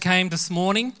Came this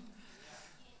morning.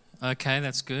 Okay,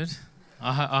 that's good.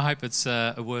 I hope it's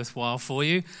worthwhile for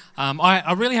you.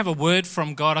 I really have a word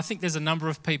from God. I think there's a number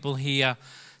of people here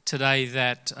today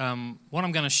that what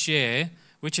I'm going to share,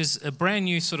 which is a brand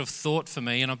new sort of thought for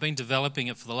me, and I've been developing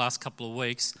it for the last couple of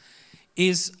weeks,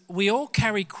 is we all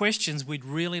carry questions we'd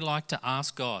really like to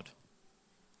ask God.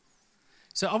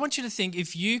 So I want you to think,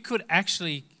 if you could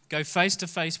actually go face to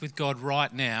face with God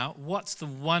right now, what's the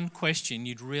one question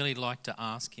you'd really like to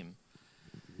ask him?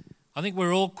 I think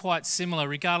we're all quite similar,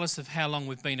 regardless of how long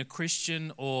we've been a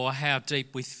Christian or how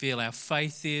deep we feel our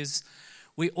faith is.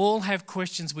 We all have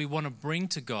questions we want to bring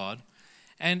to God.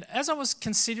 And as I was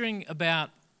considering about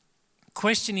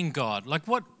questioning God, like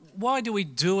why do we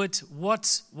do it?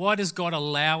 Why does God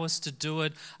allow us to do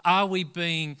it? Are we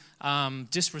being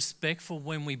disrespectful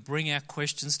when we bring our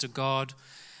questions to God?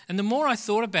 And the more I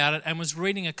thought about it and was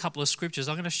reading a couple of scriptures,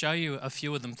 I'm going to show you a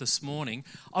few of them this morning,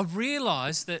 I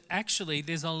realised that actually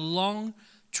there's a long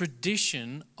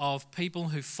tradition of people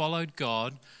who followed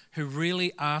God who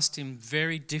really asked him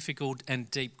very difficult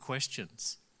and deep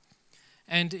questions.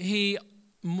 And he,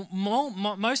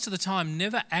 most of the time,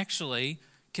 never actually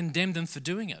condemned them for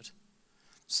doing it.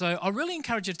 So I really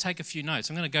encourage you to take a few notes.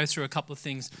 I'm going to go through a couple of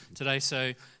things today,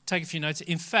 so take a few notes.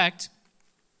 In fact,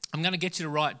 I'm going to get you to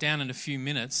write down in a few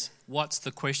minutes what's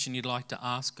the question you'd like to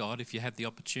ask God if you have the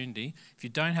opportunity. If you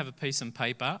don't have a piece of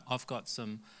paper, I've got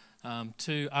some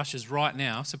two ushers right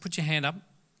now. So put your hand up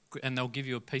and they'll give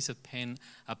you a pen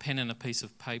and a piece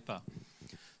of paper.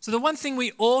 So the one thing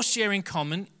we all share in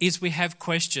common is we have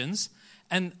questions,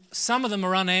 and some of them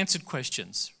are unanswered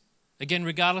questions. Again,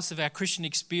 regardless of our Christian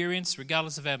experience,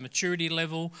 regardless of our maturity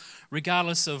level,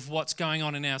 regardless of what's going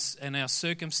on in our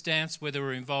circumstance, whether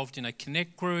we're involved in a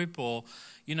connect group or,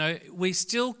 we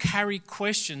still carry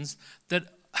questions that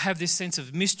have this sense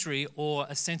of mystery or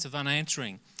a sense of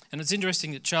unanswering. And it's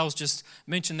interesting that Charles just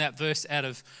mentioned that verse out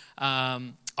of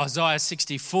Isaiah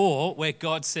 64, where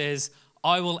God says,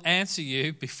 "I will answer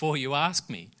you before you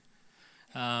ask me."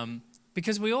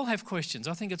 Because we all have questions.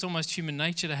 I think it's almost human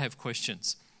nature to have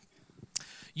questions.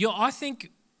 I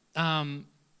think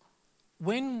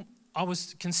when I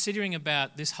was considering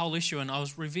about this whole issue and I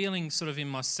was revealing sort of in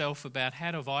myself about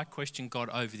how have I questioned God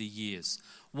over the years?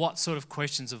 What sort of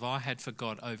questions have I had for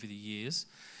God over the years?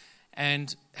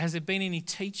 And has there been any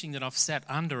teaching that I've sat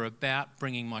under about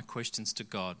bringing my questions to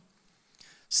God?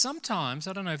 Sometimes,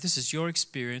 I don't know if this is your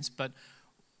experience, but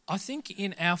I think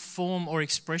in our form or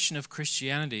expression of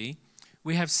Christianity,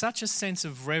 we have such a sense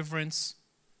of reverence,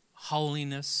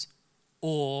 holiness,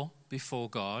 awe before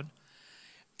God,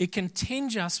 it can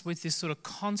tinge us with this sort of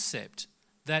concept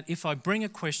that if I bring a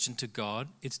question to God,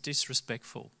 it's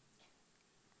disrespectful.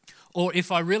 Or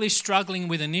if I'm really struggling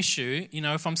with an issue,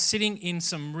 if I'm sitting in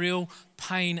some real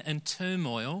pain and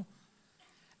turmoil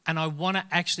and I want to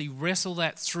actually wrestle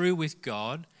that through with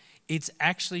God, it's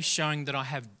actually showing that I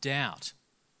have doubt.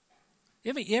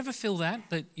 You ever feel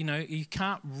that you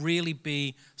can't really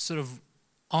be sort of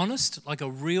honest, like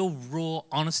a real raw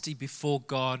honesty before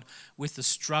God with the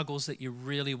struggles that you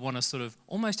really want to sort of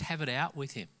almost have it out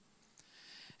with him?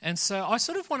 And so I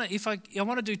sort of want to, I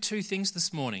want to do two things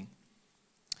this morning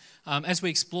as we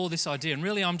explore this idea. And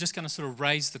really I'm just going to sort of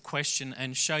raise the question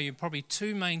and show you probably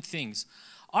two main things.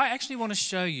 I actually want to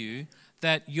show you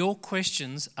that your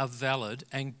questions are valid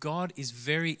and God is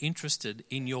very interested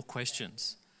in your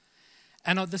questions.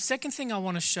 And the second thing I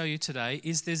want to show you today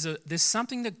is there's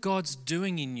something that God's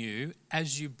doing in you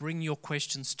as you bring your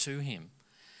questions to him.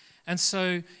 And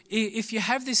so if you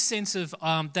have this sense of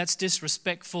that's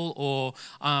disrespectful or,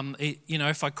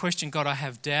 if I question God, I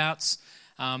have doubts,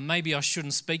 maybe I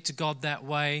shouldn't speak to God that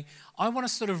way, I want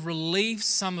to sort of relieve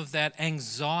some of that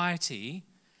anxiety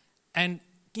and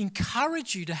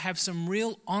encourage you to have some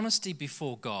real honesty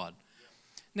before God.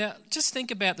 Now, just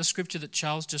think about the scripture that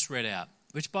Charles just read out,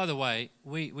 which, by the way,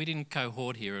 we didn't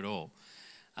cohort here at all.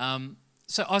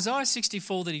 So Isaiah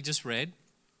 64 that he just read,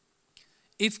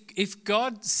 if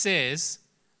God says,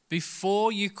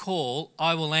 before you call,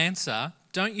 I will answer,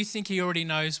 don't you think he already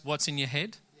knows what's in your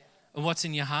head or what's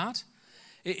in your heart?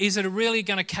 Is it really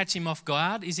going to catch him off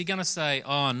guard? Is he going to say,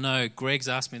 oh no, Greg's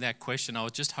asked me that question, I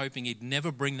was just hoping he'd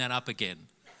never bring that up again?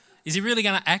 Is he really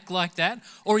going to act like that?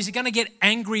 Or is he going to get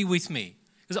angry with me?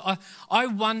 Because I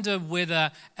wonder whether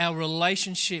our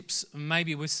relationships,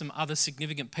 maybe with some other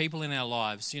significant people in our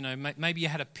lives, maybe you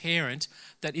had a parent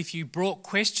that if you brought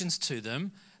questions to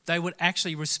them, they would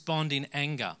actually respond in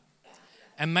anger.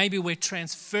 And maybe we're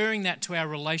transferring that to our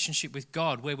relationship with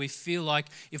God, where we feel like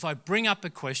if I bring up a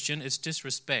question, it's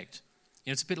disrespect.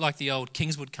 It's a bit like the old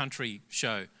Kingswood Country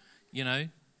show,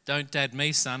 don't dad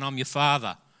me, son, I'm your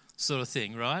father, sort of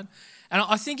thing, right? And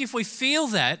I think if we feel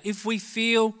that, if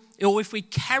we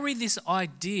carry this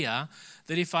idea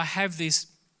that if I have this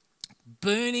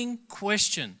burning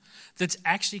question that's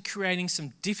actually creating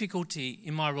some difficulty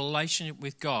in my relationship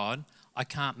with God, I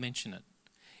can't mention it.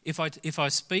 If I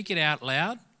speak it out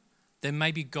loud, then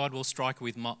maybe God will strike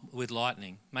with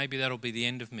lightning. Maybe that'll be the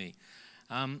end of me.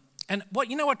 And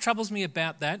what troubles me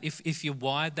about that, if you're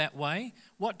wired that way,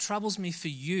 what troubles me for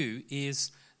you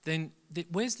is then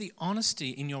where's the honesty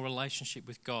in your relationship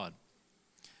with God?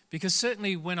 Because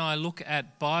certainly when I look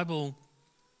at Bible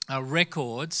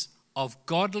records of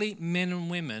godly men and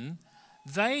women,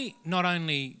 they not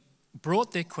only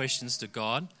brought their questions to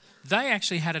God, they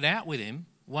actually had it out with him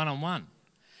one-on-one.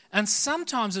 And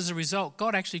sometimes as a result,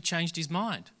 God actually changed his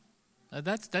mind.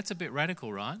 That's a bit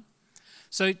radical, right?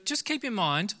 So just keep in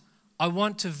mind, I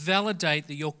want to validate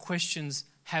that your questions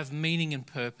have meaning and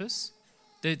purpose.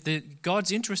 That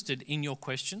God's interested in your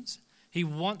questions. He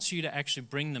wants you to actually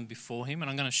bring them before him, and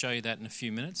I'm going to show you that in a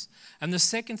few minutes. And the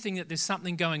second thing, that there's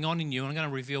something going on in you, and I'm going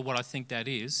to reveal what I think that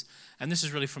is, and this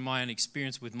is really from my own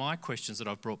experience with my questions that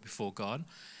I've brought before God,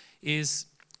 is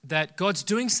that God's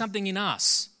doing something in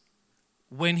us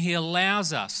when he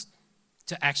allows us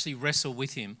to actually wrestle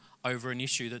with him over an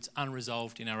issue that's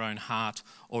unresolved in our own heart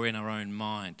or in our own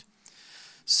mind.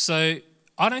 So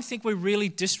I don't think we're really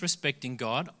disrespecting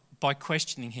God by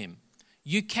questioning him.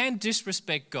 You can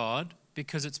disrespect God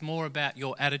because it's more about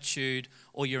your attitude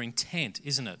or your intent,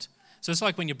 isn't it? So it's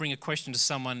like when you bring a question to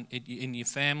someone in your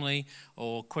family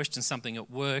or question something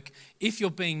at work. If you're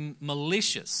being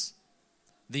malicious,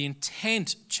 the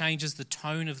intent changes the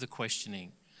tone of the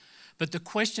questioning. But the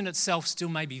question itself still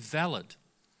may be valid.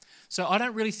 So I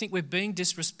don't really think we're being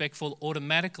disrespectful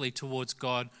automatically towards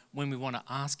God when we want to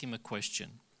ask him a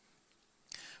question.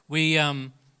 I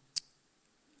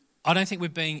don't think we're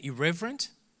being irreverent.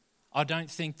 I don't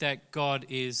think that God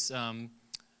is,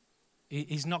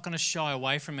 he's not going to shy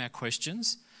away from our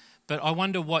questions. But I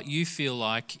wonder what you feel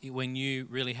like when you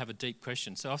really have a deep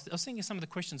question. So I was thinking of some of the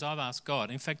questions I've asked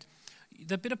God. In fact,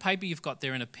 the bit of paper you've got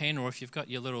there in a pen, or if you've got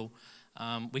your little,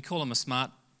 we call them a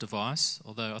smart device,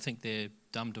 although I think they're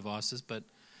dumb devices. But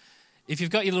if you've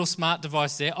got your little smart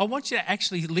device there, I want you to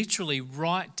actually literally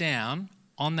write down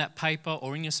on that paper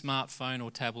or in your smartphone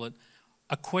or tablet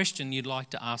a question you'd like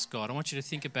to ask God. I want you to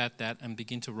think about that and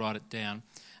begin to write it down.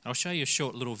 And I'll show you a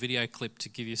short little video clip to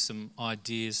give you some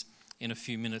ideas in a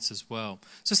few minutes as well.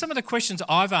 So some of the questions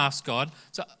I've asked God,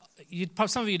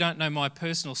 some of you don't know my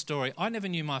personal story. I never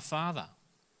knew my father.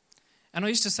 And I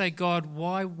used to say, God,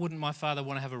 why wouldn't my father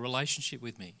want to have a relationship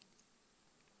with me?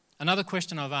 Another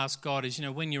question I've asked God is,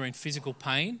 when you're in physical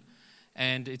pain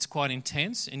and it's quite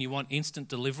intense and you want instant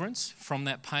deliverance from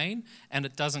that pain and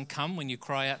it doesn't come when you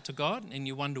cry out to God and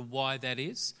you wonder why that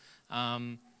is.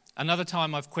 Another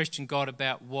time I've questioned God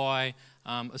about why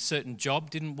a certain job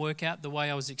didn't work out the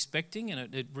way I was expecting,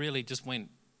 and it really just went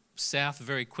south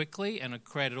very quickly and it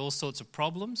created all sorts of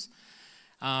problems.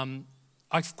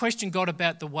 I've questioned God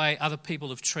about the way other people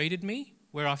have treated me,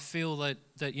 where I feel that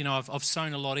I've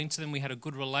sown a lot into them. We had a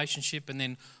good relationship, and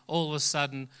then all of a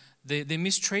sudden they're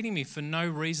mistreating me for no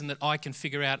reason that I can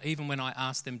figure out, even when I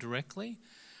ask them directly.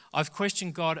 I've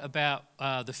questioned God about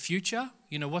the future.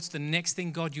 What's the next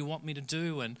thing, God, you want me to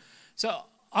do? And so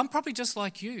I'm probably just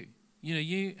like you.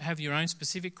 You have your own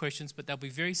specific questions, but they'll be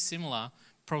very similar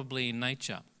probably in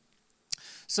nature.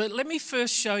 So let me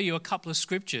first show you a couple of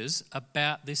scriptures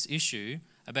about this issue,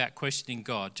 about questioning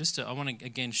God. I want to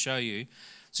again show you.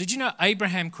 So did you know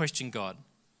Abraham questioned God?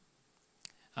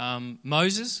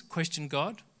 Moses questioned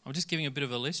God. I'm just giving a bit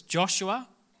of a list. Joshua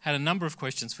had a number of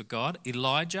questions for God.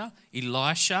 Elijah,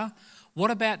 Elisha. What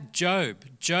about Job?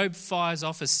 Job fires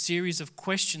off a series of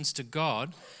questions to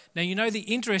God. Now, the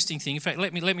interesting thing, in fact,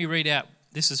 let me read out.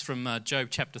 This is from Job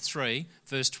chapter 3,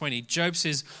 verse 20. Job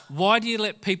says, why do you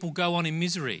let people go on in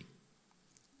misery?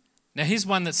 Now, here's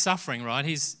one that's suffering, right?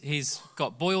 He's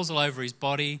got boils all over his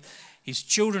body. His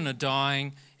children are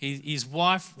dying. His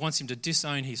wife wants him to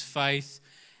disown his faith.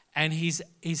 And he's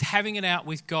having it out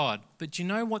with God. But do you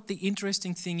know what the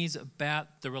interesting thing is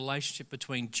about the relationship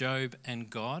between Job and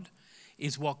God?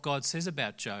 Is what God says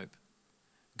about Job.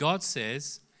 God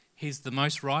says he's the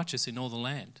most righteous in all the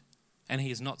land, and he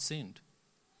has not sinned.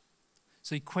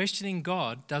 So questioning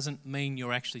God doesn't mean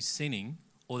you're actually sinning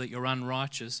or that you're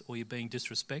unrighteous or you're being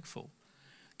disrespectful.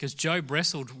 Because Job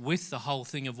wrestled with the whole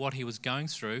thing of what he was going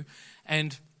through.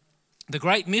 And the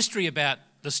great mystery about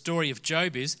the story of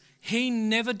Job is he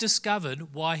never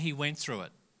discovered why he went through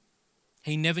it.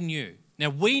 He never knew. Now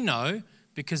we know,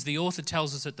 because the author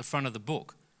tells us at the front of the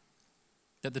book,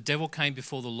 that the devil came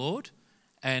before the Lord,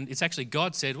 and it's actually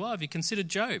God said, well, have you considered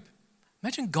Job?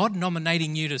 Imagine God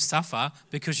nominating you to suffer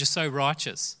because you're so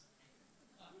righteous.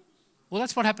 Well,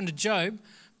 that's what happened to Job.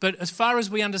 But as far as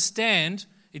we understand,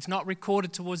 it's not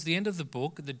recorded towards the end of the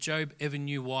book that Job ever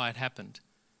knew why it happened.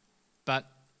 But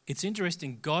it's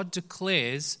interesting, God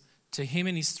declares to him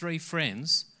and his 3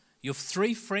 friends, your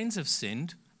 3 friends have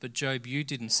sinned, but Job, you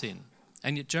didn't sin.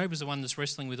 And yet Job is the one that's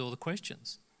wrestling with all the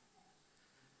questions.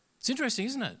 It's interesting,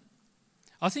 isn't it?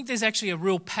 I think there's actually a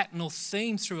real pattern or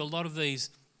theme through a lot of these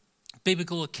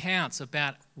biblical accounts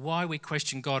about why we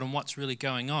question God and what's really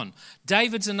going on.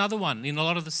 David's another one in a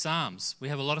lot of the Psalms. We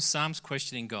have a lot of Psalms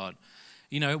questioning God.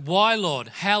 You know, why, Lord?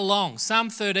 How long? Psalm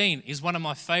 13 is one of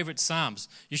my favourite Psalms.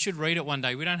 You should read it one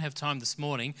day. We don't have time this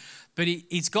morning. But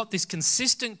he's got this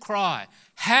consistent cry.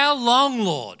 How long,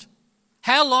 Lord?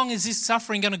 How long is this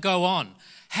suffering going to go on?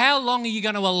 How long are you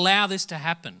going to allow this to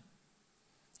happen?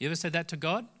 You ever said that to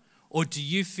God? Or do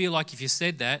you feel like if you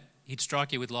said that, he'd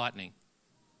strike you with lightning?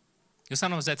 Because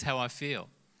sometimes that's how I feel.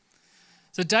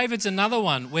 So David's another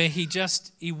one where he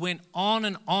went on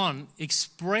and on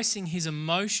expressing his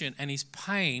emotion and his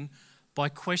pain by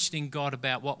questioning God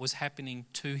about what was happening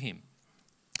to him.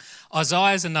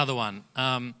 Isaiah's another one.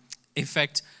 In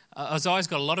fact, Isaiah's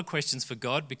got a lot of questions for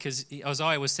God because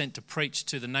Isaiah was sent to preach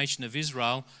to the nation of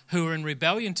Israel who were in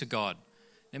rebellion to God.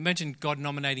 Imagine God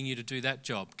nominating you to do that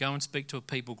job. Go and speak to a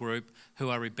people group who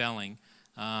are rebelling.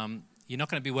 You're not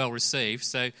going to be well received.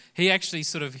 So he actually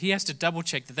he has to double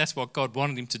check that that's what God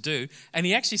wanted him to do. And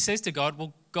he actually says to God,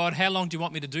 well, God, how long do you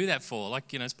want me to do that for?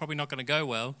 It's probably not going to go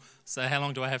well. So how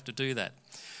long do I have to do that?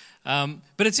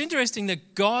 But it's interesting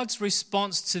that God's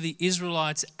response to the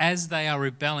Israelites as they are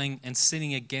rebelling and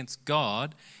sinning against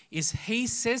God is he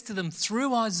says to them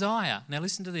through Isaiah, now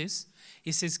listen to this,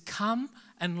 he says, come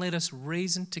and let us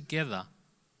reason together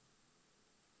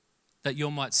that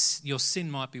your sin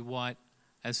might be white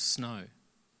as snow.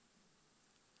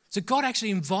 So God actually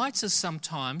invites us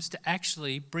sometimes to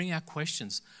actually bring our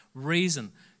questions,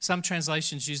 reason. Some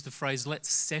translations use the phrase, let's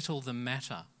settle the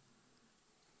matter.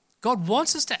 God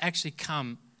wants us to actually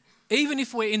come, even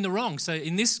if we're in the wrong. So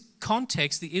in this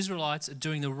context, the Israelites are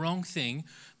doing the wrong thing,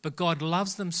 but God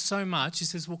loves them so much, he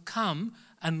says, well, come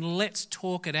and let's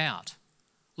talk it out.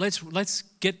 Let's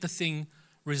get the thing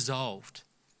resolved.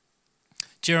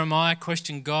 Jeremiah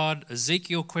questioned God,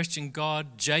 Ezekiel questioned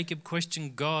God, Jacob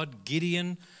questioned God,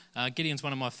 Gideon. Gideon's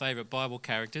one of my favourite Bible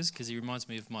characters because he reminds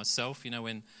me of myself. You know,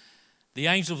 when the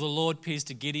angel of the Lord appears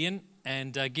to Gideon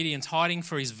and Gideon's hiding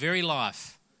for his very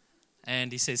life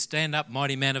and he says, stand up,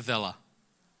 mighty man of valour.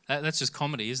 That's just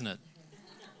comedy, isn't it?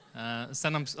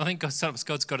 Sometimes I think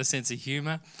God's got a sense of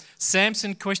humour.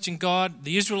 Samson questioned God.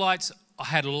 The Israelites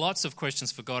had lots of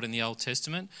questions for God in the Old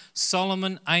Testament.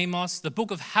 Solomon, Amos, the book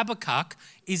of Habakkuk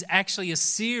is actually a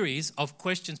series of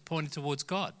questions pointed towards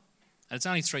God. And it's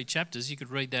only 3 chapters. You could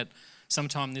read that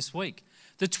sometime this week.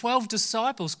 The 12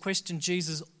 disciples questioned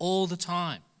Jesus all the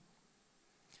time.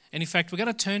 And in fact, we're going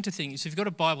to turn to things. So if you've got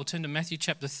a Bible, turn to Matthew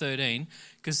chapter 13,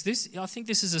 because I think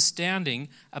this is astounding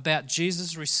about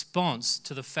Jesus' response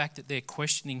to the fact that they're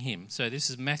questioning him. So this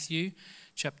is Matthew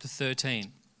chapter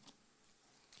 13.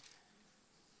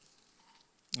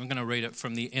 I'm going to read it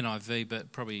from the NIV,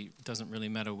 but probably doesn't really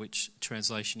matter which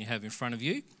translation you have in front of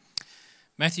you.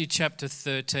 Matthew chapter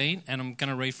 13, and I'm going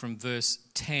to read from verse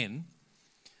 10.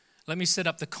 Let me set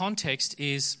up the context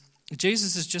is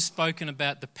Jesus has just spoken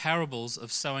about the parables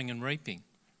of sowing and reaping.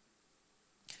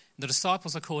 The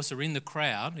disciples, of course, are in the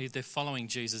crowd. They're following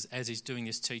Jesus as he's doing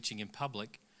this teaching in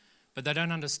public, but they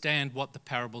don't understand what the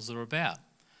parables are about.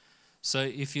 So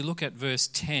if you look at verse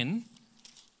 10,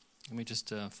 let me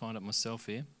just find it myself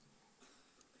here.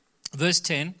 Verse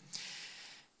 10,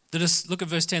 look at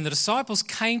verse 10. The disciples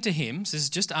came to him, this is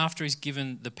just after he's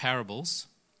given the parables,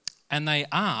 and they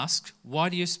asked, why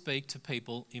do you speak to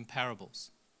people in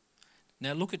parables?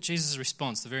 Now look at Jesus'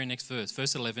 response, the very next verse.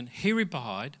 Verse 11, he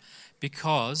replied,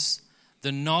 because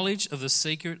the knowledge of the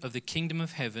secret of the kingdom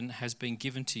of heaven has been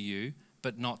given to you,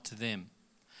 but not to them.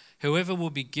 Whoever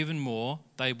will be given more,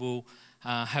 they will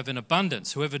have an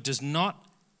abundance. Whoever does not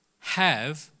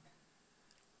have,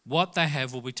 what they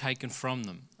have will be taken from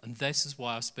them. And this is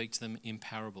why I speak to them in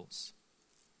parables.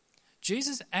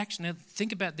 Jesus actually, now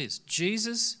think about this.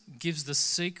 Jesus gives the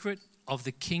secret of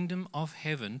the kingdom of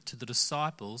heaven to the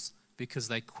disciples because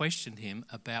they questioned him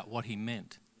about what he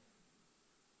meant.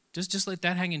 Just let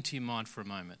that hang into your mind for a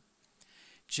moment.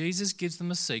 Jesus gives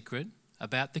them a secret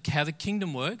about how the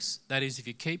kingdom works. That is, if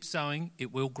you keep sowing,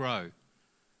 it will grow.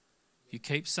 You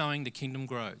keep sowing, the kingdom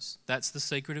grows. That's the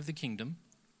secret of the kingdom.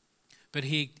 But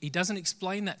he doesn't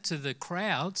explain that to the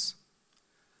crowds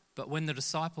But when the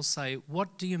disciples say,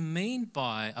 what do you mean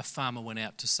by a farmer went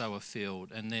out to sow a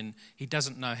field and then he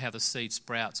doesn't know how the seed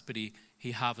sprouts, but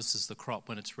he harvests the crop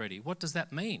when it's ready? What does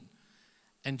that mean?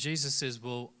 And Jesus says,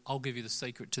 well, I'll give you the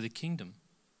secret to the kingdom,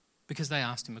 because they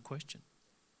asked him a question.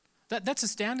 That's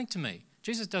astounding to me.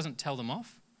 Jesus doesn't tell them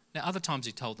off. Now, other times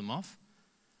he told them off.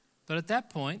 But at that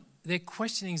point, their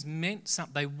questionings meant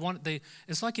something.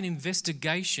 It's like an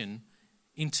investigation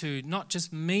into not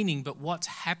just meaning, but what's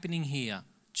happening here,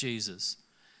 Jesus.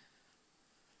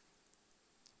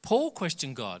 Paul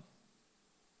questioned God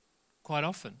quite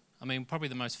often. I mean, probably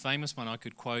the most famous one I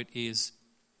could quote is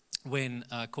when,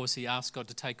 of course, he asked God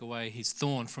to take away his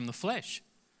thorn from the flesh.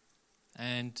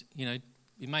 And,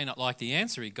 you may not like the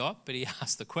answer he got, but he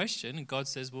asked the question, and God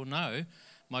says, well, no,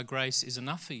 my grace is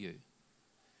enough for you.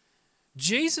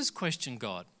 Jesus questioned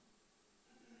God.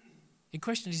 He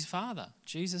questioned his Father.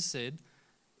 Jesus said,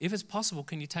 if it's possible,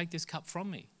 can you take this cup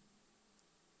from me?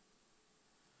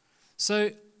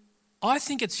 So I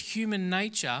think it's human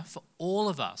nature for all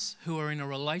of us who are in a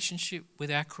relationship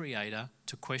with our Creator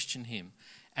to question him.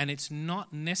 And it's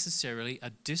not necessarily a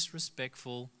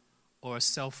disrespectful or a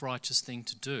self-righteous thing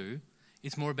to do.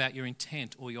 It's more about your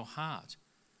intent or your heart.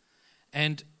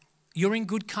 And you're in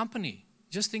good company.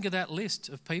 Just think of that list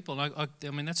of people. I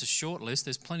mean, that's a short list.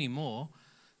 There's plenty more.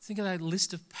 Think of that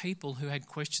list of people who had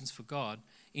questions for God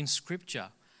in Scripture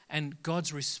and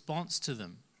God's response to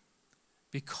them,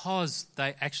 because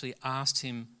they actually asked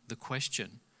him the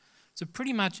question. So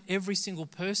pretty much every single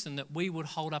person that we would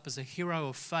hold up as a hero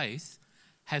of faith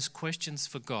has questions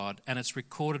for God, and it's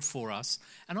recorded for us.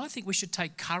 And I think we should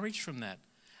take courage from that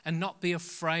and not be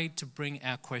afraid to bring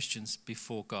our questions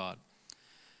before God.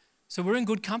 So we're in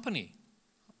good company.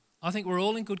 I think we're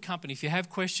all in good company. If you have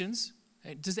questions,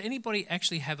 does anybody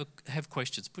actually have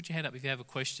questions? Put your hand up if you have a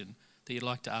question that you'd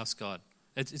like to ask God.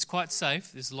 It's quite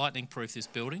safe. It's lightning proof, this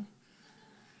building.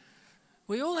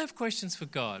 We all have questions for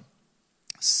God.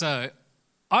 So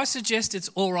I suggest it's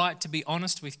all right to be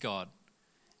honest with God.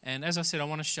 And as I said, I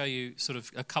want to show you sort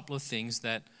of a couple of things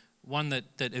that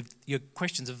if your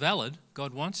questions are valid,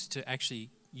 God wants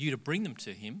you to bring them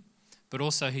to him, but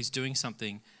also he's doing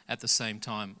something at the same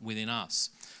time within us.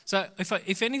 So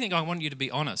if anything, I want you to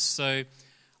be honest. So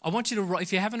I want you to,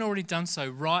 if you haven't already done so,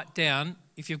 write down,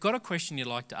 if you've got a question you'd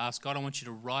like to ask God, I want you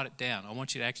to write it down. I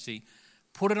want you to actually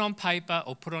put it on paper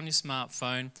or put it on your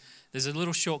smartphone. There's a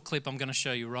little short clip I'm going to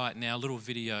show you right now, a little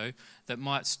video that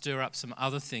might stir up some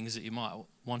other things that you might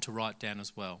want to write down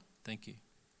as well. Thank you.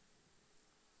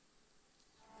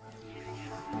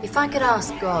 If I could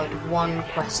ask God one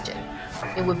question,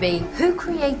 it would be, who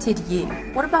created you?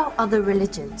 What about other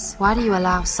religions? Why do you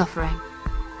allow suffering?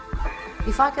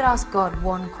 If I could ask God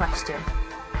one question,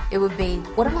 it would be,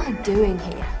 what am I doing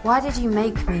here? Why did you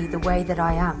make me the way that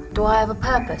I am? Do I have a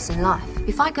purpose in life?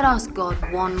 If I could ask God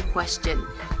one question,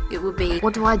 it would be,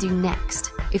 what do I do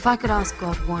next? If I could ask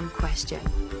God one question,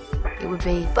 it would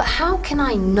be, but how can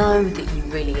I know that you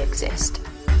really exist?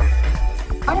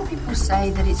 Why do people say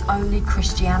that it's only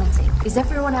Christianity? Is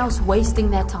everyone else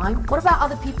wasting their time? What about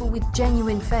other people with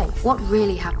genuine faith? What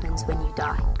really happens when you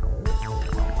die?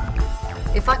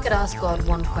 If I could ask God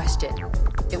one question,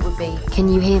 it would be,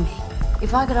 can you hear me?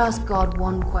 If I could ask God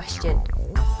one question,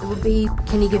 it would be,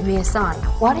 can you give me a sign?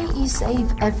 Why don't you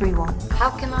save everyone?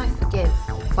 How can I forgive?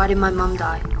 Why did my mum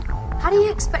die? How do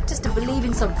you expect us to believe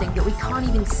in something that we can't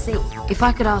even see? If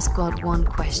I could ask God one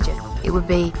question, it would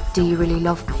be, do you really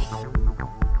love me?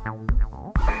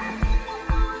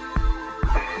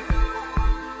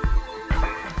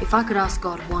 If I could ask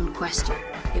God one question,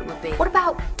 it would be, what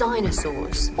about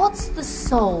dinosaurs? What's the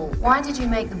soul? Why did you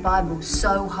make the Bible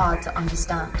so hard to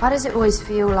understand? Why does it always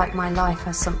feel like my life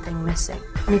has something missing?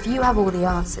 And if you have all the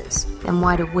answers, then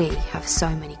why do we have so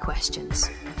many questions?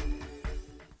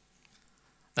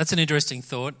 That's an interesting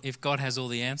thought. If God has all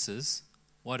the answers,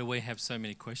 why do we have so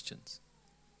many questions?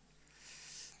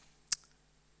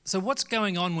 So what's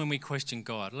going on when we question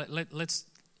God?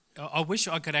 I wish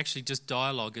I could actually just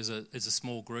dialogue as a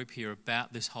small group here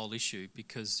about this whole issue,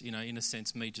 because, in a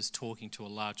sense, me just talking to a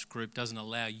large group doesn't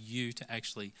allow you to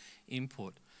actually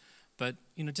input. But,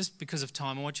 just because of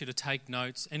time, I want you to take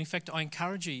notes. And in fact, I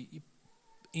encourage you,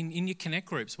 in your Connect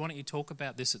groups, why don't you talk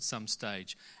about this at some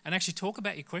stage? And actually talk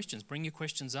about your questions, bring your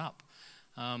questions up.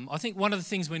 I think one of the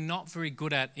things we're not very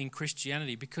good at in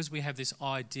Christianity, because we have this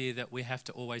idea that we have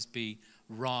to always be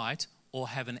right or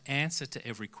have an answer to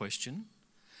every question,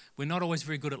 we're not always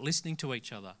very good at listening to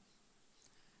each other.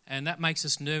 And that makes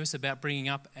us nervous about bringing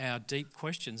up our deep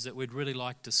questions that we'd really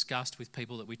like discussed with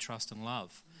people that we trust and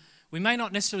love. We may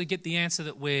not necessarily get the answer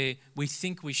that we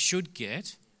think we should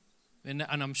get, and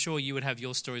I'm sure you would have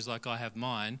your stories like I have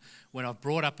mine, when I've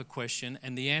brought up a question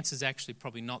and the answer's actually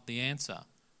probably not the answer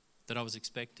that I was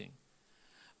expecting.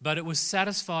 But it was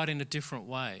satisfied in a different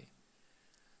way.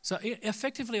 So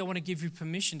effectively, I want to give you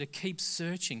permission to keep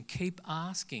searching, keep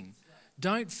asking.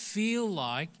 Don't feel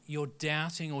like you're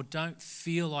doubting, or don't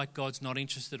feel like God's not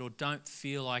interested, or don't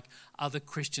feel like other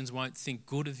Christians won't think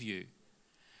good of you.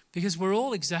 Because we're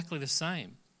all exactly the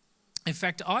same. In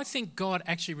fact, I think God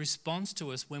actually responds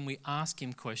to us when we ask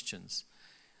him questions.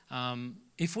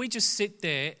 If we just sit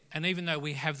there, and even though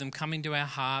we have them come into our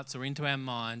hearts or into our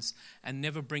minds and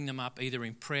never bring them up either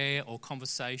in prayer or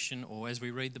conversation or as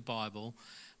we read the Bible,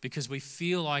 because we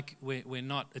feel like we're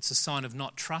not, it's a sign of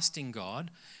not trusting God,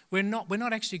 we're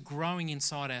not actually growing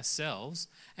inside ourselves,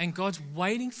 and God's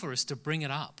waiting for us to bring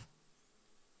it up.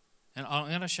 And I'm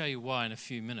going to show you why in a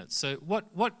few minutes. So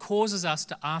what causes us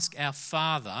to ask our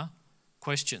Father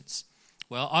questions?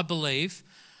 Well, I believe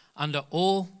under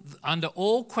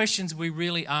all questions we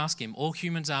really ask him, all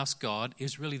humans ask God,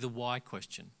 is really the why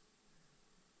question.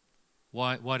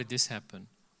 Why did this happen?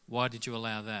 Why did you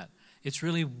allow that? It's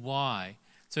really why.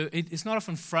 So it's not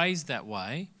often phrased that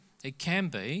way. It can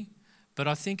be, but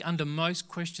I think under most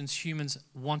questions humans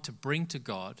want to bring to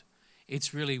God,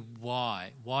 it's really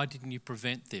why. Why didn't you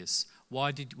prevent this?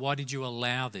 Why did you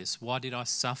allow this? Why did I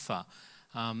suffer?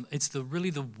 It's really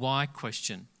the why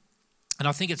question. And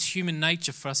I think it's human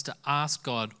nature for us to ask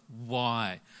God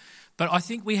why. But I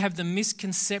think we have the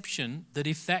misconception that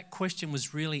if that question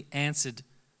was really answered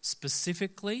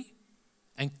specifically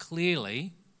and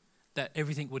clearly, that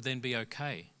everything would then be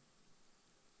okay.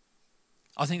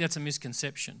 I think that's a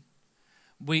misconception.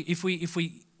 We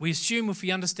assume if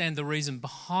we understand the reason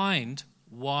behind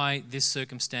why this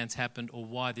circumstance happened or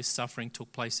why this suffering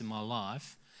took place in my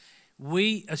life,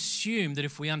 we assume that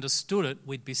if we understood it,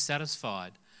 we'd be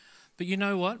satisfied. But you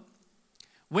know what?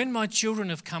 When my children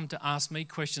have come to ask me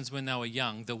questions when they were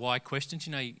young, the why questions,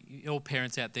 all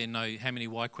parents out there know how many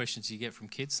why questions you get from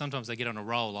kids. Sometimes they get on a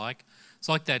roll it's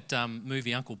like that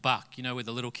movie Uncle Buck, where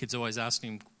the little kid's always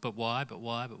asking him, but why, but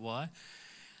why, but why?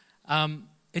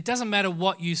 It doesn't matter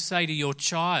what you say to your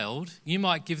child. You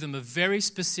might give them a very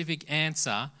specific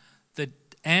answer that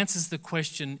answers the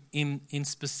question in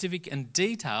specific and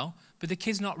detail, but the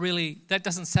kid's not really, that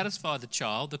doesn't satisfy the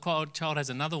child. The child has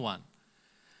another one.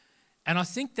 And I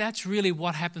think that's really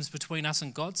what happens between us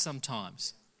and God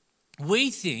sometimes.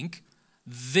 We think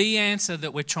the answer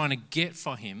that we're trying to get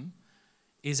for him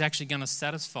is actually going to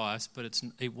satisfy us, but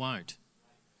it won't.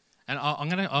 And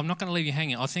I'm not going to leave you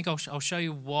hanging. I think I'll show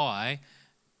you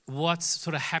what's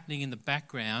sort of happening in the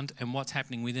background and what's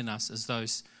happening within us as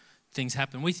those things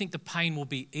happen. We think the pain will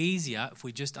be easier if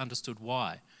we just understood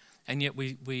why. And yet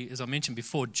we, as I mentioned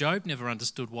before, Job never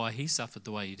understood why he suffered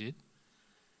the way he did.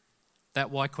 That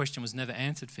why question was never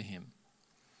answered for him.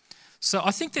 So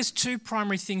I think there's two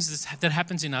primary things that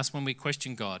happens in us when we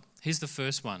question God. Here's the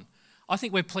first one. I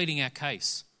think we're pleading our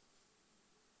case.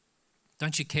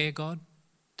 Don't you care, God?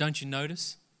 Don't you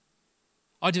notice?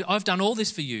 I've done all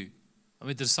this for you. I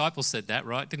mean, the disciples said that,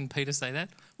 right? Didn't Peter say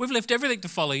that? We've left everything to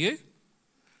follow you.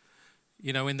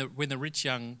 When the rich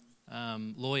young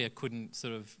lawyer couldn't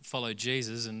sort of follow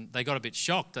Jesus, and they got a bit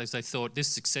shocked as they thought this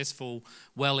successful,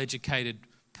 well-educated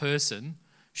person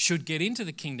should get into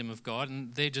the kingdom of God,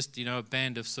 and they're just, a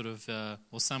band of sort of,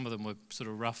 some of them were sort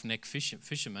of roughneck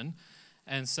fishermen,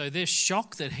 and so their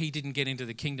shock that he didn't get into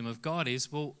the kingdom of God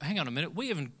is, well, hang on a minute,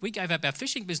 we gave up our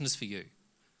fishing business for you.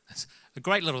 That's a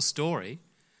great little story.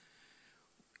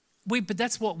 But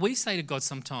that's what we say to God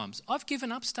sometimes. I've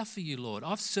given up stuff for you, Lord.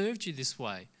 I've served you this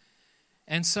way.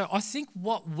 And so I think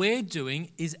what we're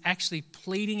doing is actually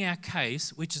pleading our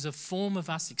case, which is a form of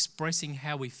us expressing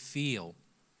how we feel.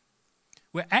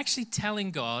 We're actually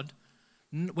telling God,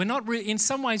 in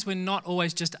some ways we're not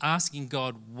always just asking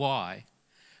God why,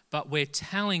 but we're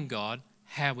telling God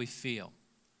how we feel.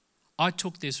 I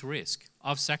took this risk.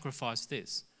 I've sacrificed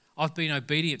this. I've been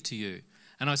obedient to you.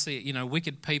 And I see,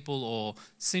 wicked people or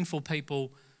sinful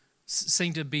people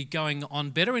seem to be going on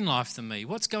better in life than me.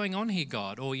 What's going on here,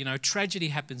 God? Or, tragedy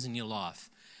happens in your life.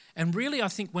 And really, I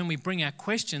think when we bring our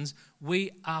questions,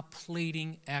 we are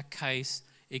pleading our case,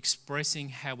 expressing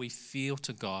how we feel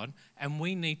to God, and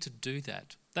we need to do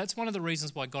that. That's one of the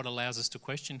reasons why God allows us to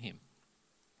question him.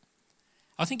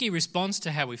 I think he responds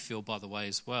to how we feel, by the way,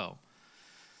 as well.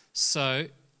 So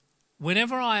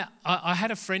whenever I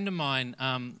had a friend of mine,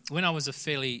 when I was a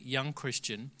fairly young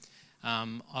Christian,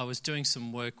 I was doing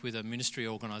some work with a ministry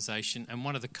organisation, and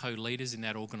one of the co-leaders in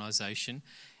that organisation,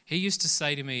 he used to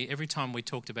say to me every time we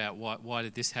talked about why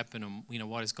did this happen and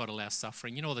why does God allow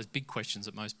suffering, all those big questions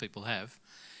that most people have,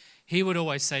 he would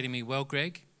always say to me, well,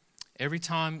 Greg, Every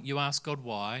time you ask God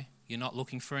why, you're not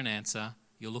looking for an answer,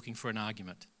 you're looking for an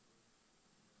argument.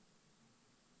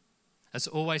 That's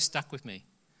always stuck with me.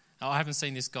 Now, I haven't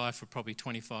seen this guy for probably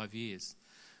 25 years.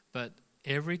 But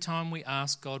every time we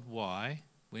ask God why,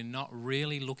 we're not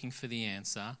really looking for the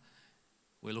answer,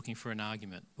 we're looking for an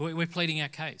argument. We're pleading our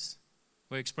case.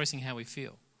 We're expressing how we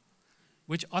feel,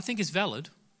 which I think is valid.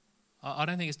 I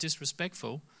don't think it's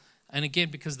disrespectful. And again,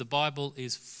 because the Bible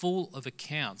is full of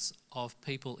accounts of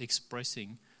people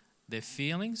expressing their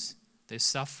feelings, their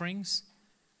sufferings,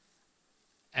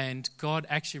 and God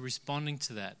actually responding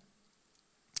to that.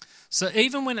 So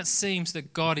even when it seems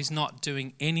that God is not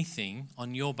doing anything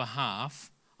on your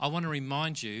behalf, I want to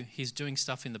remind you He's doing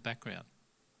stuff in the background.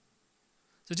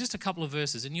 So just a couple of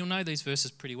verses, and you'll know these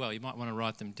verses pretty well. You might want to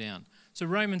write them down. So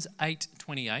Romans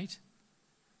 8:28,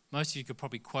 most of you could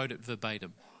probably quote it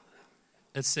verbatim.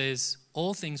 It says,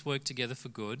 all things work together for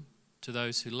good to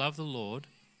those who love the Lord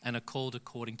and are called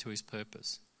according to His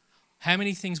purpose. How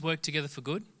many things work together for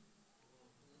good?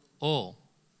 All.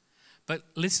 But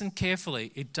listen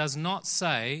carefully. It does not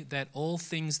say that all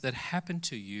things that happen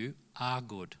to you are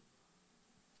good.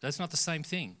 That's not the same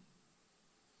thing.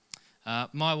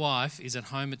 My wife is at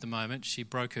home at the moment. She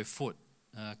broke her foot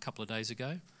a couple of days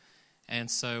ago. And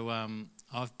so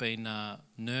I've been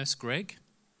Nurse Greg,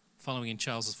 following in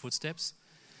Charles's footsteps.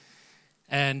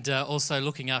 And also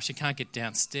looking after, she can't get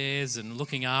downstairs, and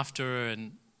looking after her.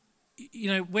 And, you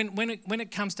know, when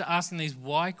it comes to asking these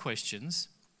why questions,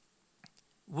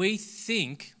 we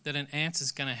think that an answer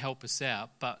is going to help us out,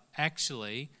 but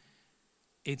actually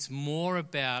it's more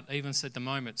about, even at the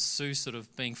moment, Sue sort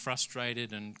of being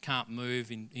frustrated and can't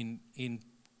move in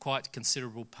quite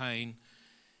considerable pain.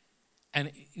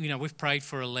 And, you know, we've prayed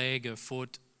for a leg, a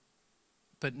foot,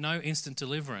 but no instant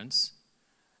deliverance.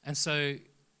 And so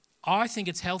I think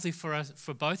it's healthy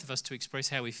for both of us to express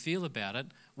how we feel about it,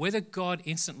 whether God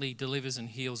instantly delivers and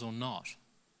heals or not.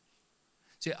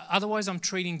 See, otherwise I'm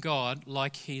treating God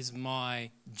like He's my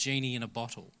genie in a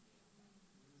bottle.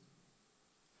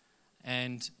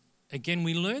 And again,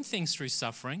 we learn things through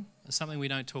suffering. It's something we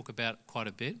don't talk about quite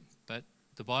a bit, but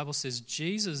the Bible says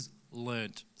Jesus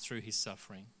learnt through His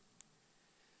suffering.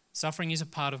 Suffering is a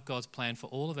part of God's plan for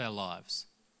all of our lives.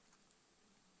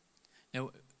 Now,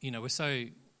 you know, we're so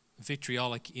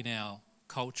vitriolic in our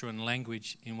culture and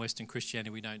language in Western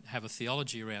Christianity, we don't have a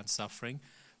theology around suffering,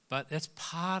 but that's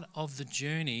part of the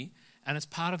journey, and it's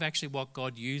part of actually what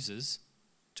God uses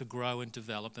to grow and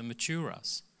develop and mature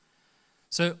us.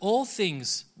 So all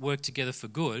things work together for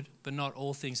good, but not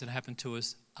all things that happen to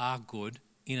us are good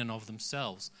in and of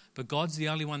themselves. But God's the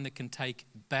only one that can take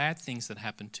bad things that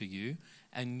happen to you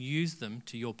and use them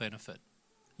to your benefit.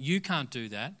 You can't do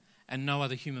that, and no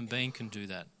other human being can do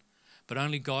that. But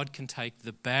only God can take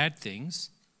the bad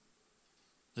things,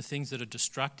 the things that are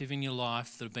destructive in your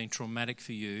life, that have been traumatic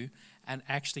for you, and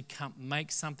actually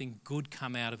make something good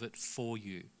come out of it for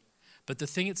you. But the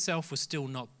thing itself was still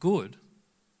not good,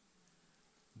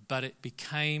 but it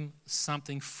became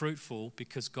something fruitful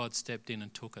because God stepped in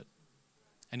and took it.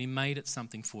 And He made it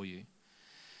something for you.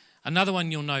 Another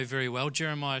one you'll know very well,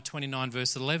 Jeremiah 29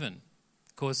 verse 11.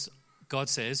 Of course, God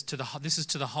says, this is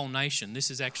to the whole nation. This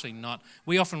is actually not,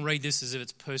 we often read this as if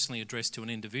it's personally addressed to an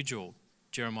individual,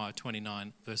 Jeremiah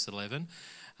 29 verse 11,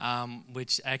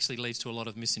 which actually leads to a lot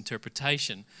of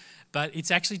misinterpretation. But it's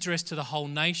actually addressed to the whole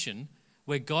nation,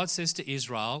 where God says to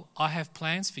Israel, I have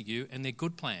plans for you, and they're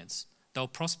good plans. They'll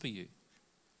prosper you.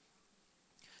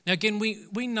 Now again,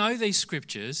 we know these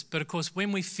scriptures, but of course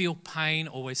when we feel pain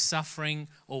or we're suffering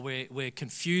or we're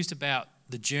confused about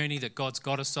the journey that God's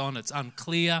got us on, it's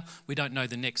unclear, we don't know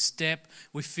the next step,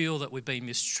 we feel that we're being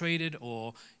mistreated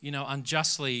or, you know,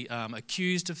 unjustly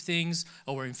accused of things,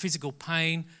 or we're in physical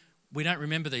pain, we don't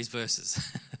remember these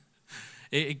verses.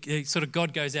 it sort of,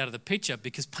 God goes out of the picture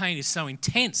because pain is so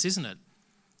intense, isn't it?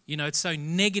 You know, it's so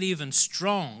negative and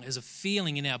strong as a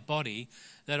feeling in our body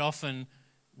that often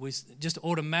we just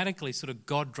automatically sort of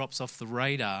God drops off the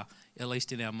radar, at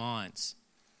least in our minds.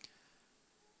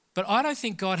 But I don't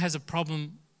think God has a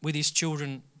problem with His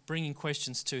children bringing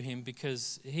questions to Him,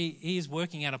 because He is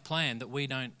working out a plan that we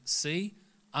don't see,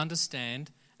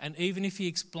 understand, and even if He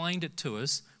explained it to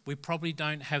us, we probably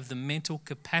don't have the mental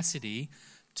capacity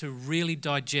to really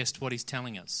digest what He's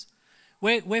telling us.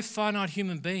 We're finite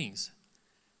human beings.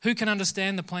 Who can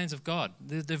understand the plans of God?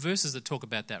 There are verses that talk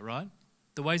about that, right?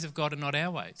 The ways of God are not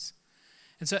our ways.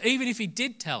 And so even if He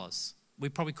did tell us, we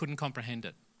probably couldn't comprehend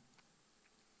it.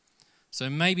 So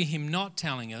maybe Him not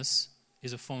telling us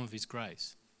is a form of His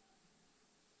grace.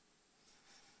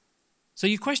 So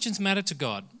your questions matter to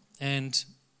God. And,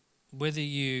 whether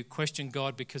you question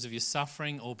God because of your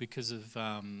suffering or because of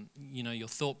your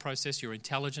thought process, your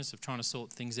intelligence of trying to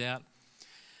sort things out.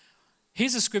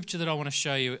 Here's a scripture that I want to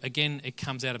show you. Again, it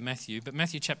comes out of Matthew, but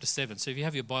Matthew chapter 7. So if you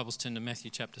have your Bibles, turn to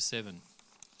Matthew chapter 7.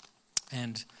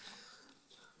 And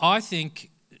I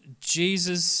think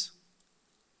Jesus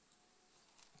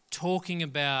talking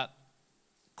about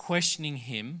questioning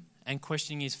him and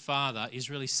questioning his Father is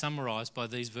really summarised by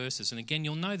these verses. And again,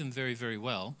 you'll know them very, very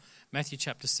well. Matthew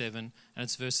chapter 7, and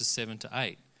it's verses 7 to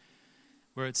 8.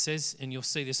 Where it says, and you'll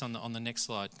see this on the next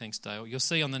slide, thanks Dale, you'll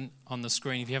see on the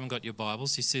screen if you haven't got your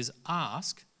Bibles, he says,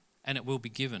 ask and it will be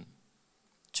given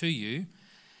to you,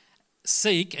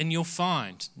 seek and you'll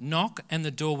find, knock and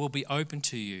the door will be open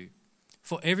to you.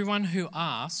 For everyone who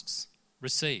asks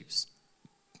receives,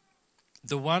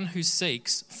 the one who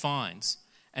seeks finds,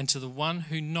 and to the one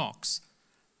who knocks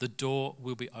the door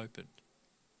will be opened.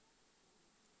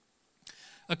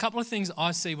 A couple of things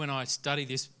I see when I study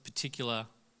this particular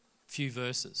few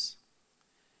verses.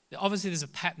 Obviously there's a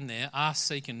pattern there. Ask,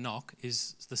 seek and knock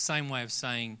is the same way of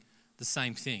saying the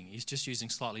same thing. He's just using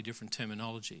slightly different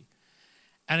terminology.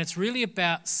 And it's really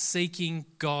about seeking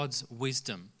God's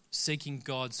wisdom, seeking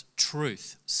God's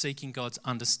truth, seeking God's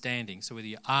understanding. So whether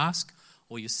you ask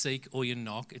or you seek or you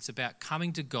knock, it's about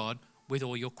coming to God with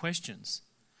all your questions.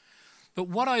 But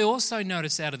what I also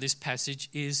notice out of this passage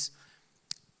is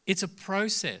it's a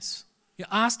process. Your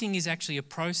asking is actually a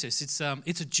process. It's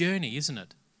a journey, isn't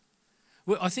it?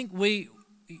 I think we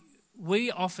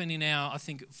often in our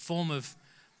form of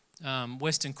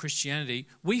Western Christianity,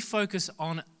 we focus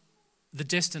on the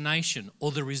destination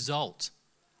or the result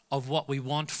of what we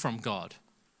want from God.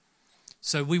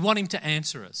 So we want him to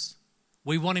answer us.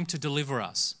 We want him to deliver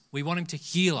us. We want him to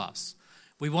heal us.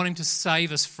 We want him to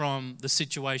save us from the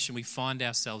situation we find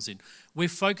ourselves in. We're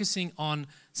focusing on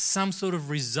some sort of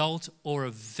result or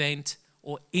event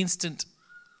or instant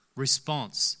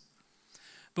response.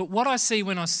 But what I see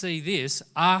when I see this,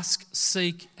 ask,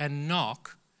 seek and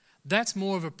knock, that's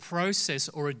more of a process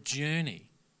or a journey.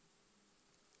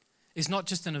 It's not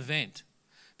just an event.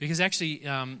 Because actually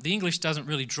the English doesn't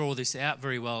really draw this out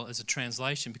very well as a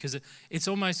translation, because it's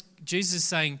almost, Jesus is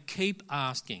saying, keep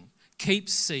asking, keep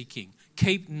seeking,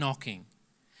 keep knocking.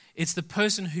 It's the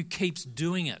person who keeps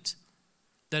doing it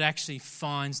that actually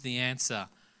finds the answer,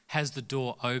 has the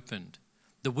door opened,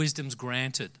 the wisdom's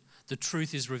granted, the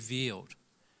truth is revealed.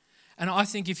 And I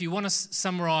think if you want to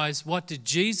summarise what did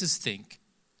Jesus think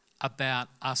about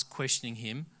us questioning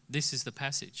him, this is the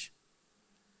passage.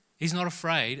 He's not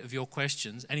afraid of your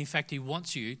questions, and in fact he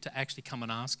wants you to actually come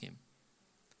and ask him.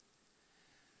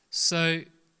 So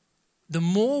the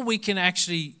more we can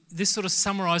actually, this sort of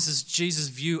summarises Jesus'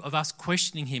 view of us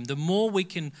questioning him, the more we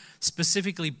can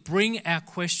specifically bring our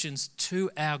questions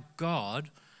to our God,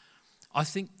 I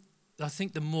think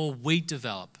the more we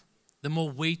develop, the more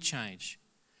we change.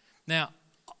 Now,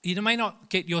 you may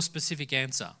not get your specific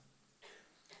answer.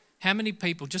 How many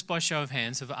people, just by show of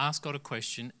hands, have asked God a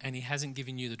question and he hasn't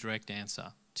given you the direct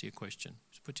answer to your question?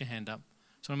 Just put your hand up.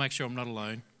 Just want to make sure I'm not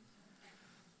alone.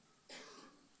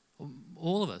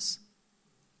 All of us.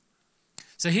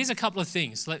 So here's a couple of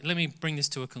things. Let me bring this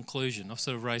to a conclusion. I've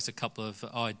sort of raised a couple of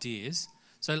ideas.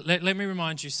 So let me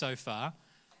remind you so far,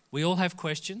 we all have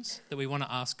questions that we want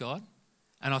to ask God,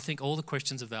 and I think all the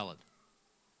questions are valid.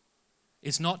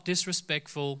 It's not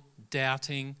disrespectful,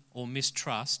 doubting, or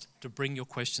mistrust to bring your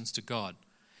questions to God.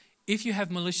 If you have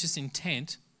malicious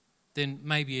intent, then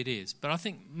maybe it is. But I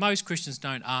think most Christians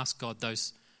don't ask God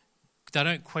those, they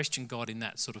don't question God in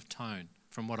that sort of tone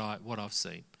from what I've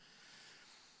seen.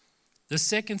 The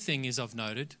second thing I've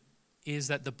noted is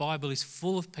that the Bible is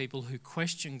full of people who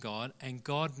question God, and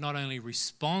God not only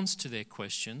responds to their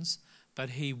questions,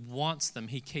 but he wants them,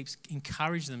 he keeps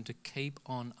encouraging them to keep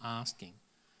on asking.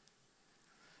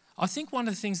 I think one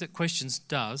of the things that questions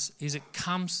does is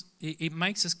it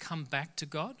makes us come back to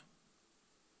God.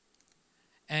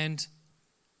 And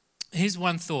here's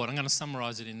one thought. I'm going to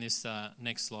summarise it in this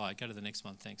next slide. Go to the next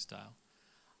one. Thanks, Dale.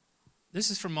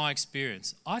 This is from my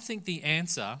experience. I think the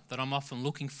answer that I'm often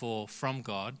looking for from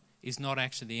God is not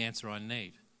actually the answer I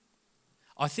need.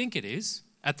 I think it is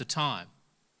at the time.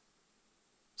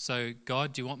 So,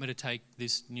 God, do you want me to take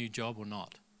this new job or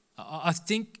not? I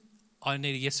think I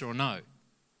need a yes or a no.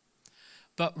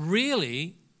 But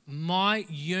really, my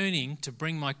yearning to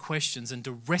bring my questions and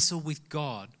to wrestle with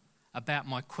God about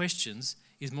my questions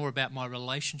is more about my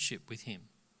relationship with him.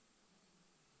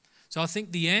 So I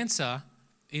think the answer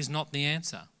is not the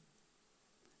answer.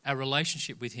 Our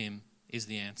relationship with him is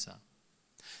the answer.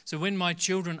 So when my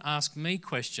children ask me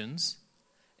questions,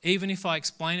 even if I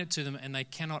explain it to them and they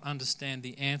cannot understand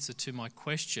the answer to my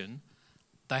question,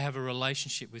 They have a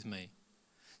relationship with me.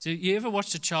 So you ever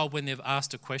watched a child when they've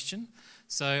asked a question?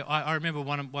 So I remember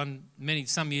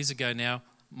some years ago now,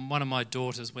 one of my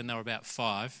daughters, when they were about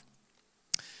 5,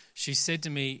 she said to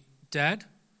me, "Dad,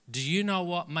 do you know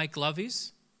what make love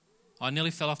is?" I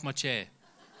nearly fell off my chair.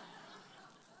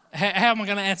 How am I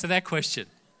going to answer that question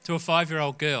to a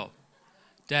 5-year-old girl?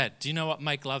 "Dad, do you know what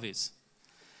make love is?"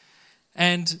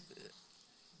 And,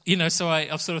 so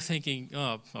I'm sort of thinking,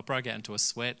 I broke out into a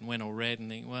sweat and went all red and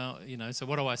think, so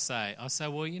what do I say? I say,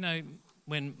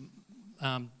 when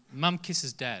Mum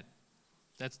kisses Dad,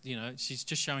 that's, she's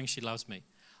just showing she loves me.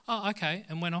 "Oh, okay,"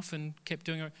 and went off and kept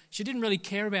doing it. She didn't really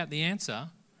care about the answer.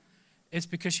 It's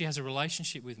because she has a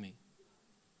relationship with me.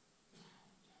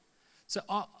 So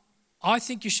I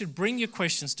think you should bring your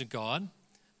questions to God,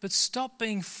 but stop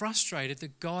being frustrated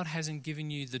that God hasn't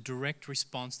given you the direct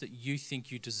response that you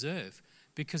think you deserve,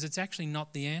 because it's actually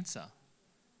not the answer.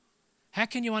 How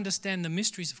can you understand the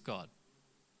mysteries of God?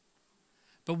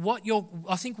 But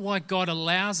I think why God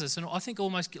allows us, and I think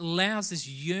almost allows this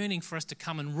yearning for us to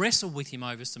come and wrestle with him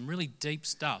over some really deep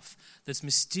stuff that's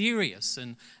mysterious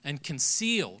and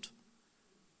concealed.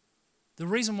 The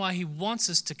reason why he wants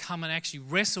us to come and actually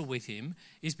wrestle with him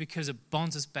is because it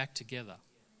bonds us back together.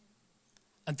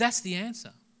 And that's the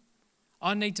answer.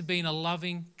 I need to be in a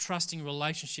loving, trusting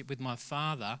relationship with my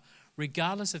Father,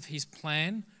 regardless of his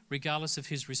plan, regardless of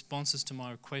his responses to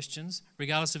my questions,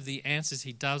 regardless of the answers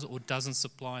he does or doesn't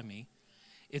supply me.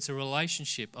 It's a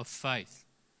relationship of faith.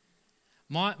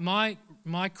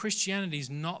 My Christianity is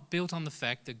not built on the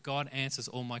fact that God answers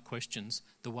all my questions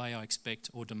the way I expect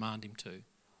or demand him to.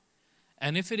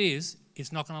 And if it is,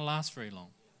 it's not going to last very long.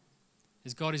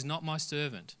 Because God is not my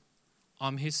servant.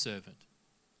 I'm his servant.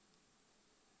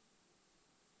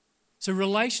 So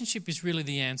relationship is really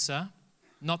the answer,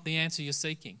 not the answer you're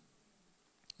seeking.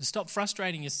 Stop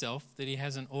frustrating yourself that he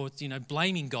hasn't, or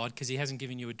blaming God because he hasn't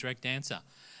given you a direct answer.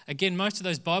 Again, most of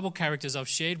those Bible characters I've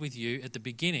shared with you at the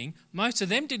beginning, most of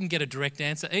them didn't get a direct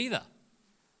answer either.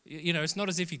 It's not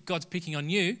as if God's picking on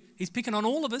you. He's picking on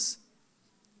all of us.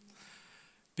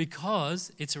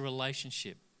 Because it's a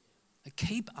relationship.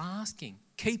 Keep asking,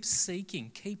 keep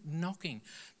seeking, keep knocking,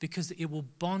 because it will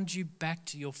bond you back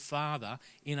to your Father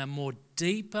in a more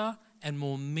deeper and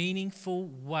more meaningful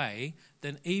way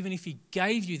than even if he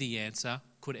gave you the answer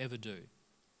could ever do.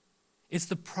 It's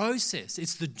the process,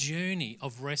 it's the journey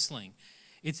of wrestling.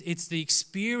 It's the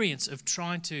experience of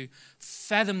trying to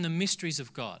fathom the mysteries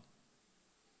of God,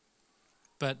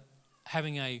 but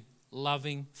having a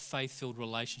loving, faith-filled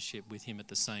relationship with him at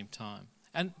the same time.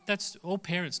 And that's all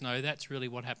parents know that's really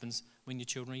what happens when your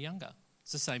children are younger.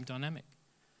 It's the same dynamic.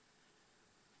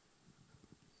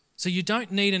 So you don't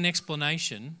need an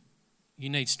explanation, you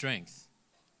need strength.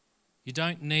 You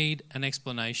don't need an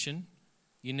explanation,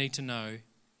 you need to know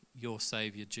your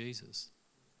Saviour Jesus.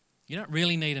 You don't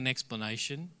really need an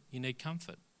explanation, you need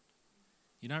comfort.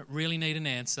 You don't really need an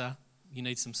answer, you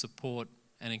need some support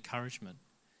and encouragement.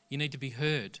 You need to be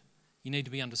heard. You need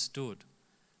to be understood,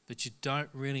 but you don't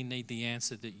really need the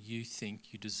answer that you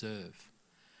think you deserve.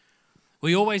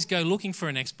 We always go looking for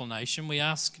an explanation. We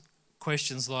ask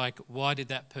questions like, why did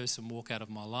that person walk out of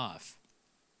my life?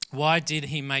 Why did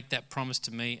he make that promise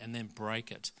to me and then break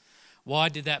it? Why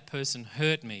did that person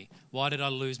hurt me? Why did I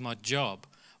lose my job?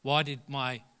 Why did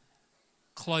my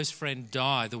close friend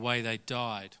die the way they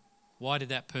died? Why did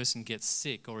that person get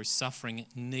sick or is suffering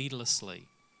needlessly?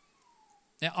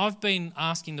 Now, I've been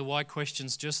asking the why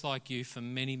questions just like you for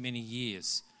many, many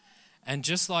years. And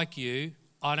just like you,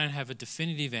 I don't have a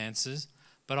definitive answer,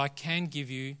 but I can give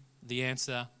you the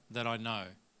answer that I know.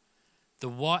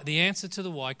 The answer to the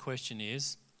why question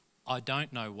is, I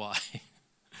don't know why.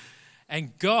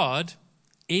 And God,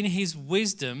 in his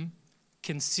wisdom,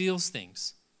 conceals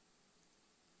things.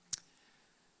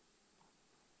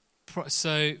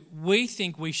 So we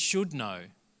think we should know,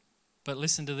 but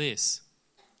listen to this.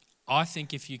 I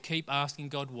think if you keep asking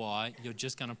God why, you're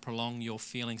just going to prolong your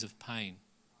feelings of pain.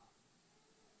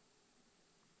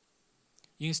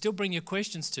 You can still bring your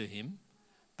questions to him,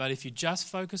 but if you just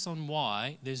focus on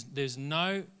why, there's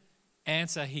no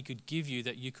answer he could give you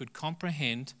that you could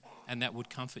comprehend and that would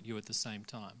comfort you at the same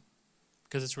time.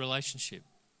 Because it's relationship.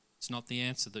 It's not the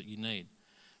answer that you need.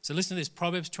 So listen to this.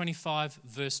 Proverbs 25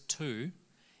 verse 2,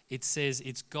 it says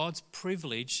it's God's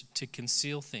privilege to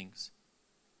conceal things.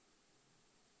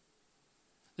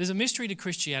 There's a mystery to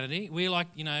Christianity. We like,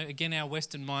 again, our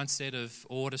Western mindset of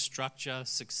order, structure,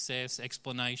 success,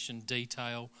 explanation,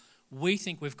 detail. We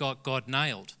think we've got God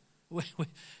nailed. We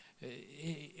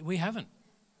haven't.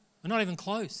 We're not even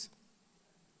close.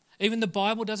 Even the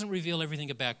Bible doesn't reveal everything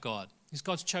about God, because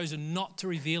God's chosen not to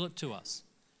reveal it to us.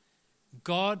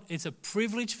 it's a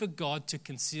privilege for God to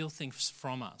conceal things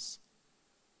from us.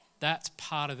 That's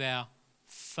part of our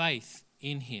faith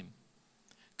in him.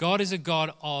 God is a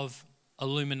God of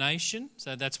illumination,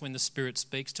 so that's when the Spirit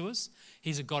speaks to us.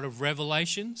 He's a God of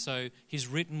revelation, so his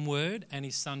written word and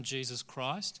his Son Jesus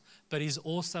Christ, but he's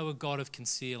also a God of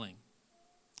concealing,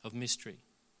 of mystery.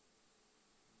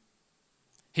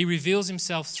 He reveals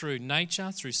himself through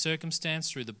nature, through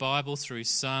circumstance, through the Bible, through his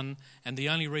Son, and the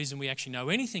only reason we actually know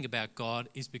anything about God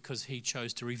is because he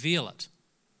chose to reveal it.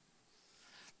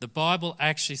 The Bible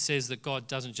actually says that God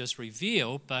doesn't just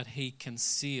reveal, but he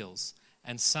conceals,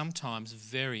 and sometimes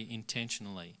very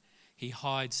intentionally. He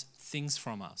hides things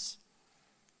from us.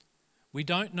 We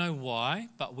don't know why,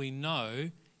 but we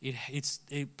know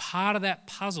part of that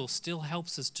puzzle still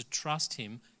helps us to trust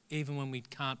him even when we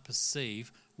can't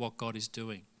perceive what God is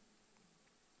doing.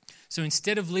 So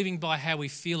instead of living by how we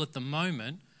feel at the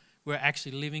moment, we're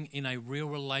actually living in a real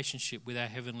relationship with our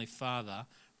Heavenly Father,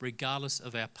 regardless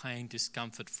of our pain,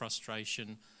 discomfort,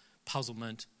 frustration,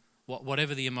 puzzlement,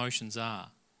 whatever the emotions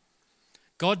are.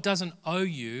 God doesn't owe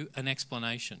you an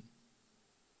explanation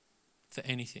for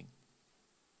anything.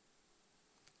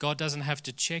 God doesn't have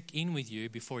to check in with you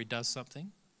before he does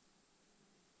something.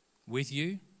 With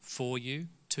you, for you,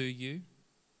 to you.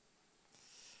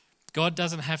 God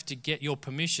doesn't have to get your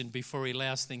permission before he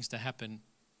allows things to happen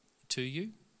to you.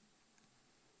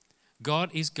 God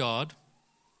is God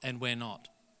and we're not.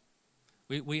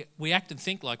 We act and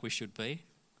think like we should be,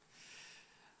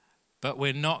 but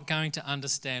we're not going to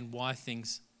understand why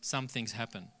some things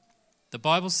happen. The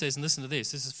Bible says, and listen to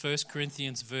this is 1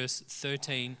 Corinthians verse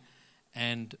 13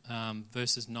 and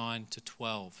verses 9 to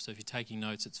 12. So if you're taking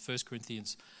notes, it's 1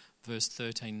 Corinthians verse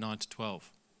 13, 9 to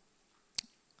 12.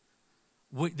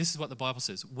 This is what the Bible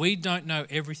says. We don't know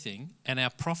everything and our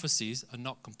prophecies are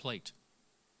not complete.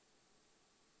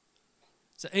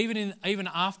 So even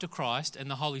after Christ and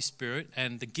the Holy Spirit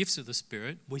and the gifts of the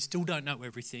Spirit, we still don't know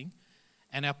everything.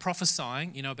 And our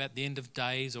prophesying, about the end of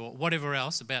days or whatever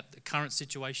else, about the current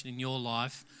situation in your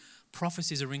life,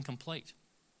 prophecies are incomplete.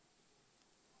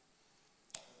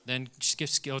 Then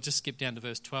I'll just skip down to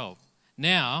verse 12.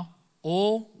 Now,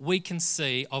 all we can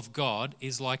see of God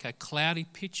is like a cloudy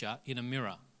picture in a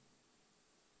mirror.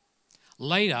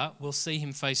 Later, we'll see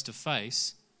him face to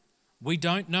face. We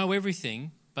don't know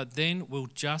everything, but then we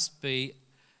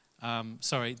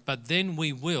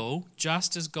will,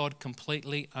 just as God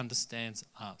completely understands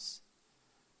us,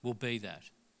 will be that.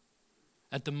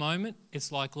 At the moment,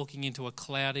 it's like looking into a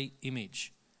cloudy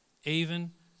image.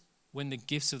 Even when the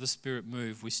gifts of the Spirit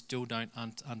move, we still don't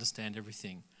understand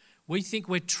everything. We think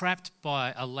we're trapped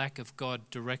by a lack of God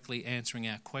directly answering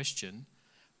our question,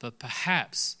 but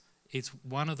perhaps it's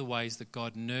one of the ways that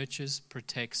God nurtures,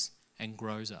 protects, and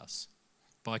grows us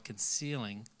by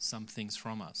concealing some things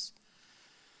from us.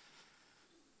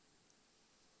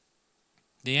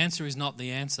 The answer is not the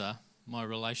answer. My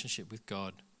relationship with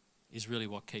God is really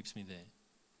what keeps me there.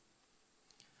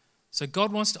 So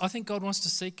I think God wants to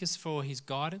seek us for his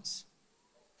guidance,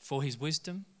 for his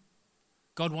wisdom.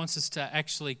 God wants us to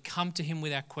actually come to him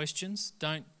with our questions.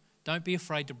 Don't be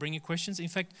afraid to bring your questions. In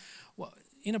fact,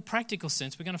 in a practical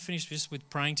sense, we're going to finish just with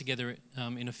praying together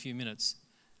in a few minutes.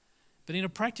 But in a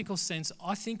practical sense,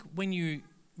 I think when you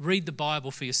read the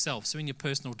Bible for yourself, so in your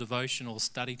personal devotion or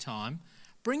study time,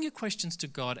 bring your questions to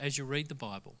God as you read the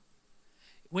Bible.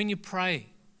 When you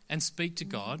pray and speak to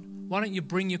God, why don't you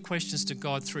bring your questions to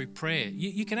God through prayer?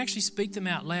 You can actually speak them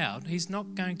out loud. He's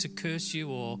not going to curse you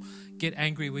or get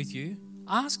angry with you.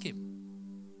 Ask him.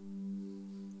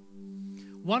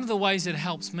 One of the ways it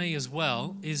helps me as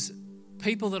well is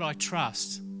people that I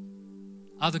trust,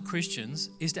 other Christians,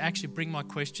 is to actually bring my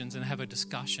questions and have a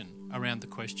discussion around the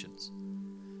questions.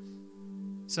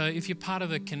 So if you're part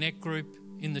of a connect group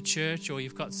in the church or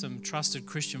you've got some trusted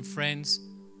Christian friends,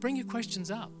 bring your questions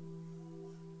up.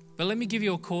 But let me give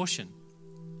you a caution.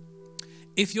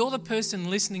 If you're the person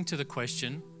listening to the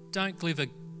question, don't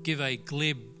give a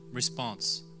glib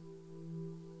response.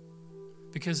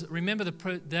 Because remember,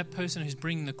 that person who's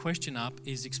bringing the question up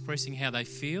is expressing how they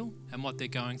feel and what they're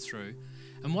going through.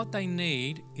 And what they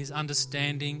need is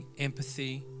understanding,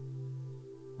 empathy,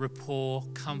 rapport,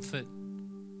 comfort.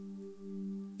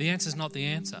 The answer's not the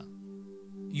answer.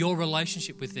 Your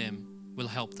relationship with them will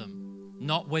help them,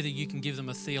 not whether you can give them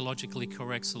a theologically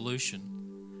correct solution.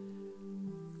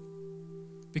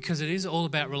 Because it is all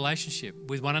about relationship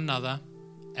with one another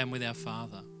and with our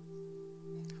Father.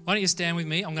 Why don't you stand with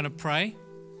me? I'm going to pray.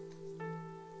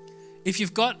 If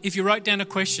you wrote down a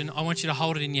question, I want you to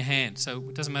hold it in your hand. So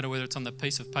it doesn't matter whether it's on the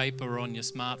piece of paper or on your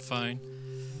smartphone.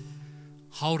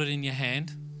 Hold it in your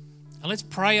hand. And let's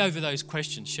pray over those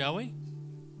questions, shall we?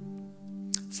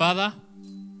 Father,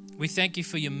 we thank you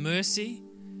for your mercy,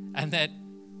 and that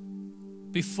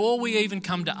before we even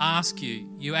come to ask you,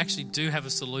 you actually do have a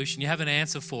solution. You have an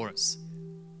answer for us.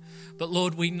 But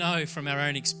Lord, we know from our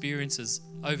own experiences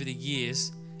over the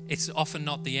years, it's often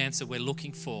not the answer we're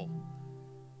looking for.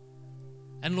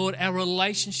 And Lord, our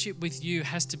relationship with you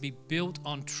has to be built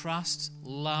on trust,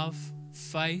 love,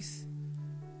 faith,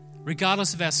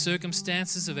 regardless of our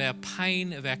circumstances, of our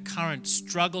pain, of our current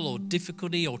struggle or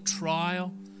difficulty or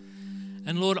trial.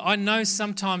 And Lord, I know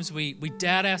sometimes we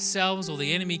doubt ourselves, or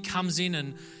the enemy comes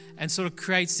in and sort of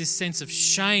creates this sense of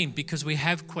shame because we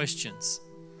have questions.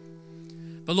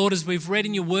 But Lord, as we've read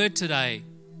in your word today,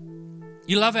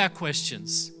 you love our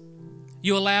questions.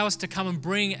 You allow us to come and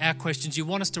bring our questions. You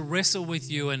want us to wrestle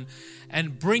with you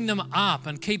and bring them up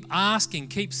and keep asking,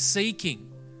 keep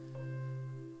seeking.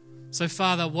 So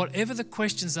Father, whatever the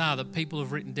questions are that people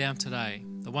have written down today,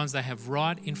 the ones they have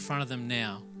right in front of them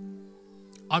now,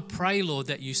 I pray, Lord,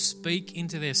 that you speak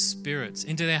into their spirits,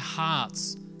 into their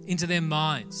hearts, into their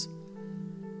minds.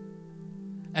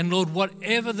 And Lord,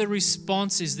 whatever the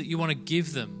response is that you want to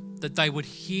give them, that they would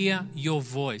hear your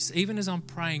voice, even as I'm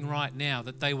praying right now,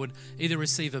 that they would either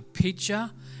receive a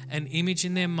picture, an image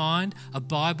in their mind, a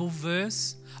Bible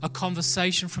verse, a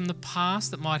conversation from the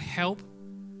past that might help.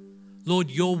 Lord,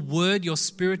 your word, your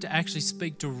spirit to actually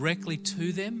speak directly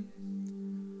to them.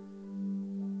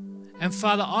 And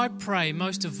Father, I pray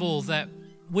most of all that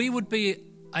we would be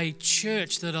a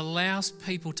church that allows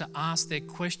people to ask their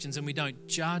questions, and we don't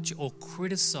judge or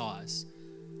criticize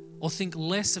or think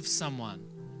less of someone.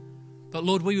 But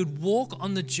Lord, we would walk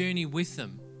on the journey with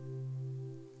them.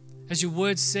 As your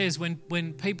word says,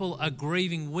 when people are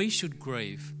grieving, we should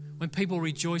grieve. When people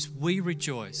rejoice, we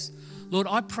rejoice. Lord,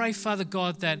 I pray, Father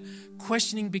God, that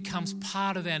questioning becomes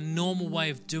part of our normal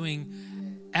way of doing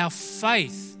our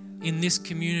faith in this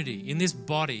community, in this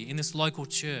body, in this local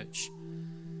church.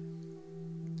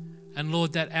 And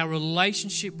Lord, that our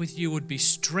relationship with you would be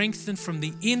strengthened from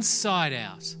the inside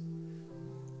out,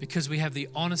 because we have the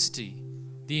honesty,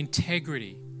 the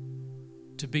integrity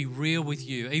to be real with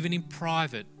you, even in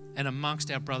private and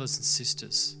amongst our brothers and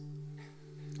sisters.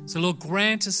 So Lord,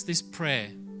 grant us this prayer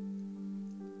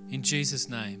in Jesus'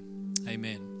 name.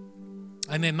 Amen.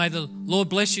 Amen. May the Lord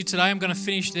bless you today. I'm going to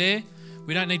finish there.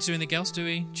 We don't need to do anything else, do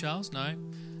we, Charles? No.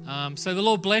 So the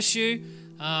Lord bless you.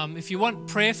 If you want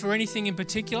prayer for anything in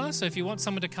particular, so if you want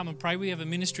someone to come and pray, we have a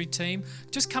ministry team.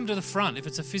 Just come to the front. If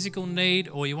it's a physical need,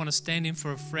 or you want to stand in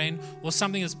for a friend, or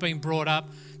something that's been brought up,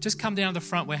 just come down to the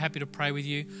front. We're happy to pray with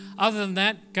you. Other than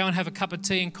that, go and have a cup of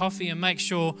tea and coffee, and make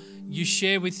sure you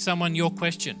share with someone your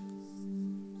question.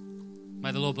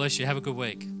 May the Lord bless you. Have a good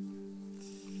week.